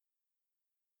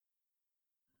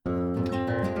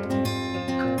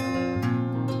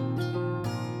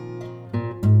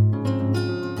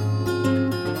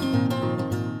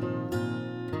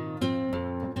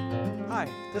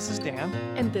this is Dan.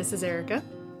 And this is Erica.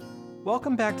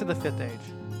 Welcome back to the Fifth Age.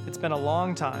 It's been a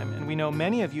long time, and we know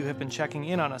many of you have been checking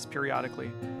in on us periodically.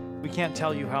 We can't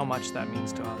tell you how much that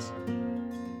means to us.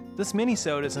 This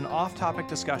minisode is an off-topic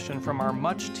discussion from our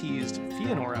much-teased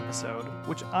Fëanor episode,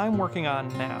 which I'm working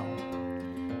on now.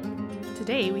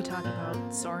 Today we talk about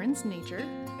Sauron's nature,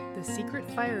 the secret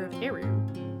fire of Eru,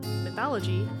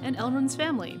 mythology, and Elrond's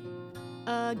family.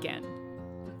 Again.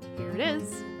 Here it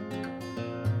is.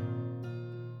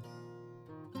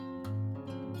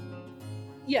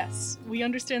 Yes, we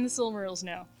understand the Silmarils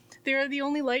now. They are the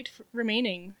only light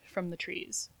remaining from the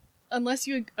trees. Unless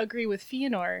you agree with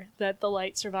Fëanor that the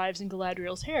light survives in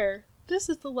Galadriel's hair, this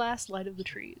is the last light of the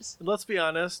trees. Let's be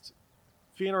honest,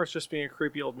 Fëanor's just being a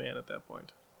creepy old man at that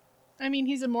point. I mean,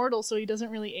 he's immortal, so he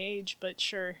doesn't really age, but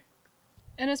sure.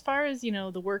 And as far as,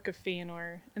 the work of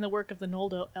Fëanor and the work of the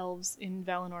Noldor elves in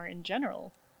Valinor in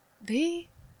general, they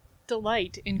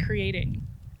delight in creating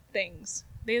things.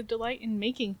 They delight in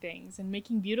making things and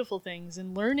making beautiful things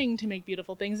and learning to make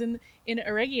beautiful things. And in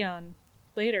Eregion,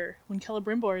 later, when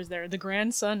Celebrimbor is there, the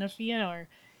grandson of Fëanor,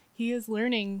 he is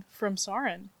learning from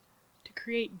Sauron to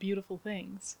create beautiful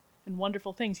things and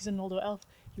wonderful things. He's a Noldor elf.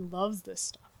 He loves this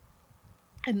stuff.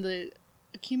 And the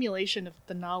accumulation of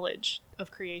the knowledge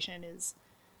of creation is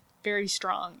very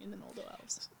strong in the Noldor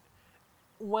elves.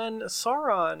 When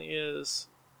Sauron is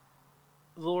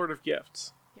the Lord of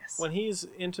Gifts, yes, when he's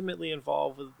intimately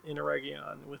involved in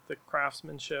Eregion with the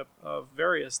craftsmanship of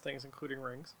various things, including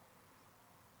rings,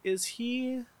 is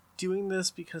he doing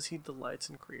this because he delights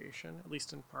in creation, at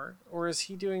least in part? Or is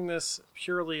he doing this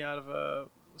purely out of a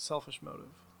selfish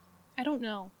motive? I don't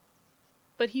know.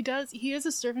 But he is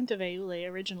a servant of Aule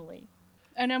originally.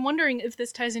 And I'm wondering if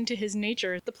this ties into his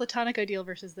nature, the Platonic ideal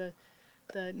versus the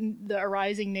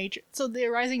arising nature. So the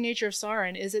arising nature of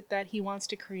Sauron, is it that he wants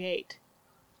to create?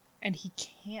 And he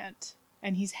can't.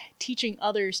 And he's teaching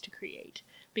others to create.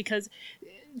 Because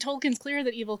Tolkien's clear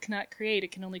that evil cannot create,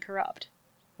 it can only corrupt.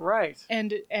 Right.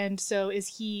 And so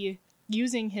is he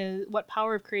using what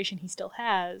power of creation he still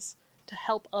has to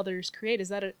help others create? Is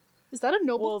that a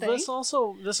noble thing? Well, this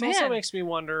also makes me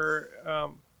wonder.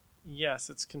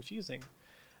 Yes, it's confusing.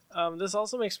 This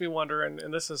also makes me wonder,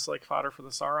 and this is like fodder for the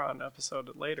Sauron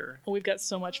episode later. Well, we've got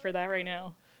so much for that right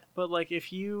now. But like,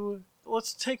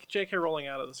 let's take J.K. Rowling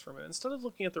out of this for a minute. Instead of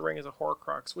looking at the ring as a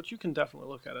Horcrux, which you can definitely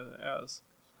look at it as,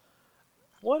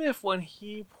 what if when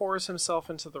he pours himself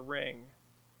into the ring,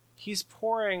 he's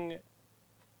pouring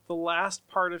the last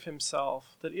part of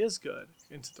himself that is good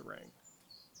into the ring?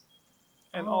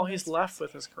 And all he's left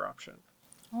with is corruption.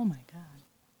 Oh my god.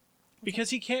 Because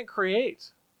he can't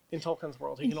create in Tolkien's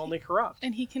world. He can only corrupt.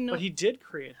 And he can. But he did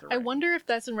create the ring. I wonder if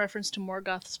that's in reference to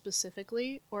Morgoth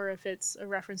specifically, or if it's a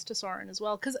reference to Sauron as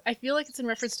well. Because I feel like it's in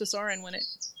reference to Sauron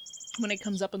when it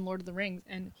comes up in Lord of the Rings,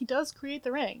 and he does create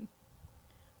the ring.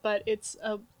 But it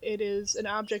is an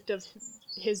object of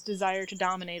his desire to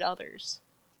dominate others.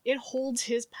 It holds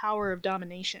his power of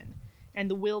domination and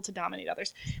the will to dominate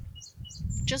others.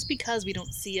 Just because we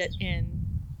don't see it in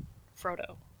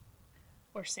Frodo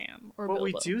or Sam or Bilbo. But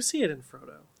we do see it in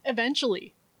Frodo.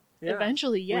 Eventually. Yeah.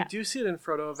 Eventually, yeah. We do see it in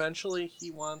Frodo. Eventually,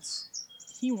 he wants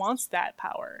that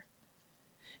power.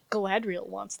 Galadriel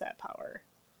wants that power.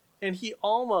 And he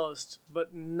almost,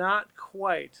 but not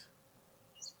quite,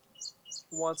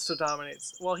 wants to dominate.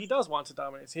 Well, he does want to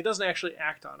dominate. He doesn't actually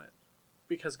act on it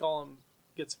because Gollum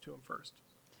gets it to him first.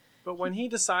 But when he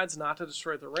decides not to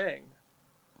destroy the ring,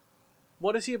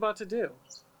 what is he about to do?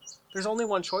 There's only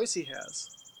one choice he has.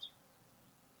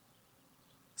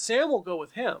 Sam will go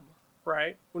with him,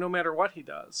 right? No matter what he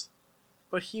does.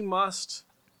 But he must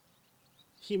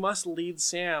lead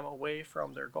Sam away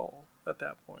from their goal at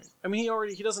that point. I mean,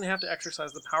 he doesn't have to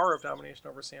exercise the power of domination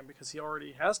over Sam because he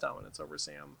already has dominance over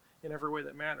Sam in every way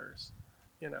that matters,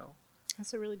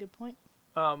 That's a really good point.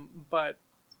 But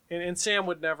Sam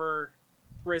would never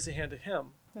raise a hand to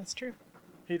him. That's true.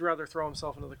 He'd rather throw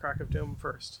himself into the crack of doom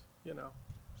first,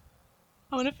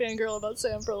 I want to fangirl about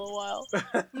Sam for a little while.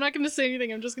 I'm not going to say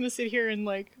anything. I'm just going to sit here and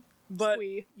But,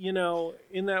 squee.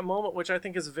 In that moment, which I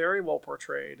think is very well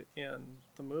portrayed in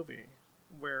the movie,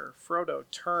 where Frodo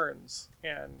turns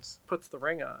and puts the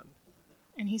ring on.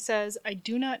 And he says, "I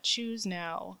do not choose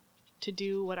now to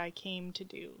do what I came to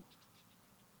do."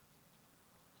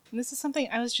 And this is something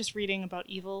I was just reading about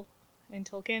evil in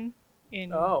Tolkien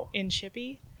in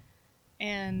Shippy,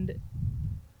 and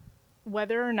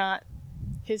whether or not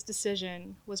his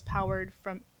decision was powered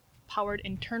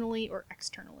internally or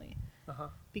externally. Uh-huh.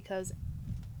 Because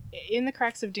in the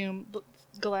Cracks of Doom,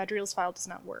 Galadriel's file does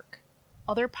not work.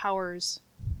 Other powers,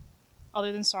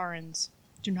 other than Sauron's,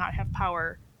 do not have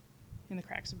power in the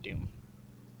Cracks of Doom.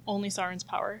 only Sauron's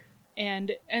power.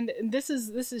 And this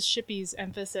is Shippy's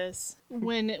emphasis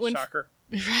when Shocker.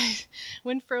 right,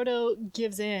 when Frodo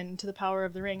gives in to the power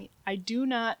of the ring. I do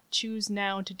not choose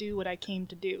now to do what I came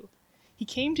to do. He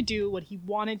came to do what he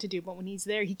wanted to do, but when he's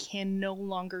there, he can no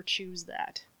longer choose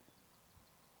that.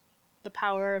 The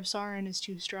power of Sauron is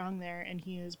too strong there, and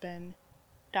he has been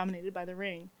dominated by the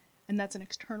ring, and that's an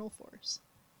external force.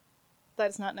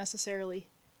 That's not necessarily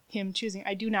him choosing.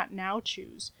 I do not now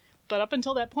choose, but up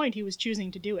until that point, he was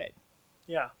choosing to do it.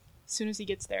 Yeah. As soon as he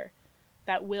gets there,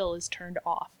 that will is turned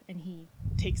off, and he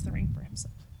takes the ring for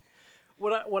himself.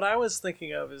 What I was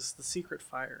thinking of is the secret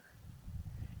fire.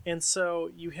 And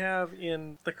so you have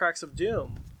in the Cracks of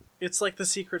Doom, it's like the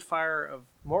secret fire of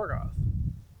Morgoth.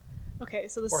 Okay,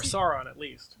 so or Sauron, at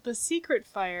least. The secret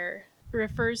fire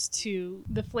refers to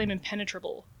the flame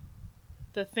impenetrable,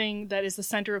 the thing that is the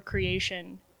center of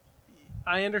creation.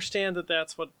 I understand that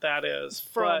that's what that is.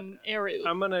 From but Eru.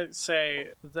 I'm going to say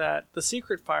that the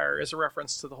secret fire is a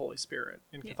reference to the Holy Spirit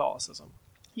in Catholicism.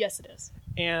 Yes, it is.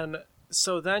 And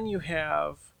so then you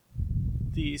have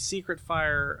the secret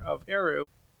fire of Eru.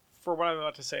 For what I'm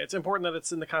about to say, it's important that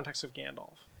it's in the context of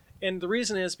Gandalf. And the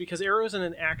reason is because Eru isn't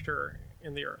an actor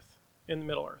in the Earth, in the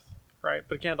Middle Earth, right?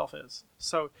 But Gandalf is.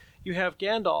 So you have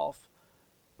Gandalf,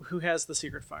 who has the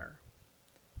secret fire.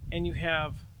 And you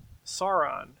have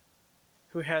Sauron,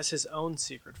 who has his own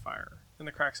secret fire in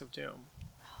the Cracks of Doom.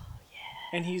 Oh,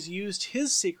 yeah. And he's used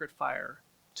his secret fire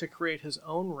to create his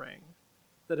own ring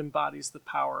that embodies the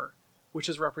power, which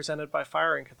is represented by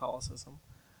fire in Catholicism.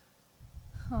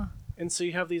 Huh. And so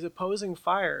you have these opposing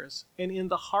fires, and in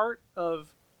the heart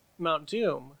of Mount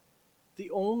Doom, the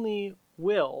only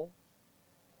will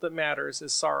that matters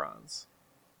is Sauron's.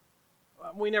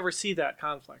 We never see that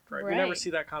conflict, right? We never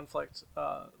see that conflict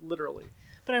literally.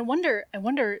 But I wonder,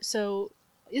 so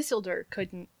Isildur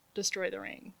couldn't destroy the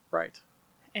ring. Right.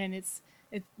 And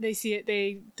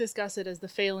they discuss it as the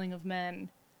failing of men.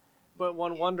 But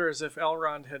one wonders if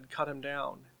Elrond had cut him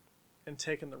down and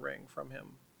taken the ring from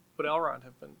him. Would Elrond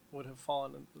would have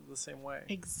fallen in the same way?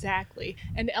 Exactly.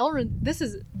 And Elrond, this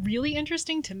is really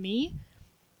interesting to me.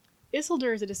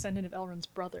 Isildur is a descendant of Elrond's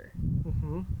brother.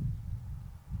 Mm-hmm.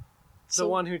 So, the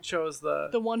one who chose the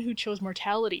one who chose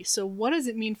mortality. So what does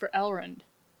it mean for Elrond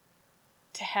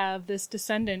to have this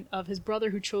descendant of his brother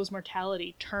who chose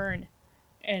mortality turn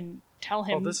and tell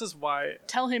him... Well, this is why...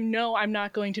 Tell him, no, I'm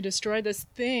not going to destroy this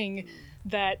thing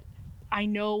that I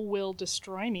know will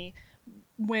destroy me.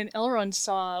 When Elrond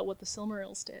saw what the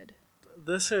Silmarils did.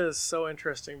 This is so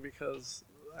interesting because...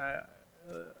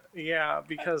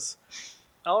 because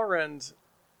Elrond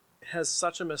has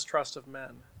such a mistrust of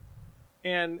men.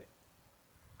 And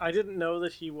I didn't know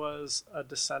that he was a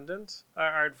descendant.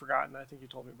 I'd forgotten, I think you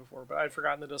told me before, but I'd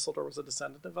forgotten that Isildur was a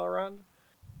descendant of Elrond.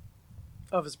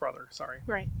 Of his brother, sorry.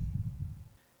 Right.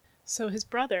 So his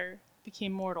brother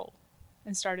became mortal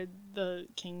and started the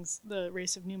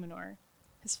race of Númenor.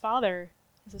 His father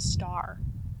is a star.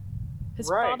 His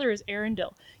father is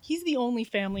Arundel. He's the only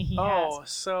family he has. Oh,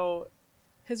 so...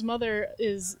 His mother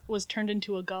was turned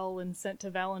into a gull and sent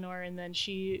to Valinor, and then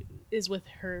she is with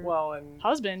her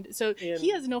husband. So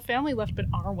he has no family left but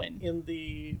Arwen. In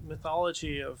the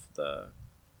mythology of the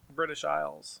British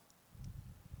Isles,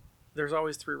 there's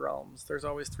always three realms. There's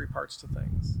always three parts to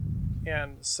things.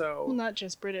 And so... Well, not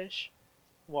just British.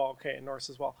 Well, okay, Norse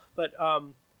as well. But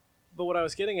what I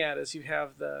was getting at is you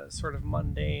have the sort of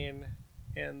mundane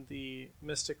and the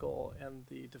mystical and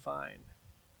the divine.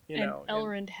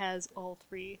 Elrond has all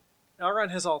three.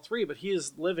 Elrond has all three, but he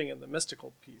is living in the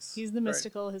mystical piece. He's the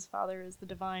mystical, his father is the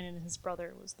divine, and his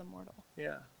brother was the mortal.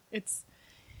 Yeah.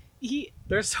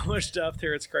 There's so much depth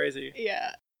here, it's crazy.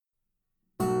 Yeah.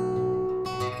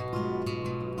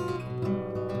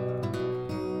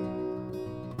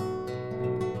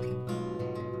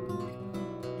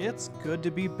 It's good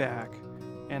to be back,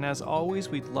 and as always,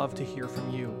 we'd love to hear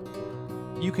from you.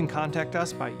 You can contact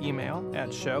us by email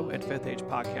at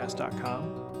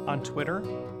show@fifthagepodcast.com, on Twitter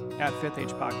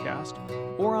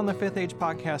 @fifthagepodcast, or on the Fifth Age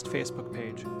Podcast Facebook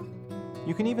page.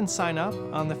 You can even sign up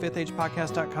on the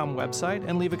fifthagepodcast.com website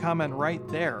and leave a comment right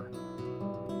there.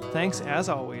 Thanks, as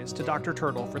always, to Dr.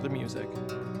 Turtle for the music.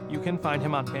 You can find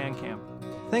him on Bandcamp.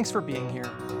 Thanks for being here.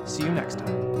 See you next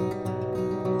time.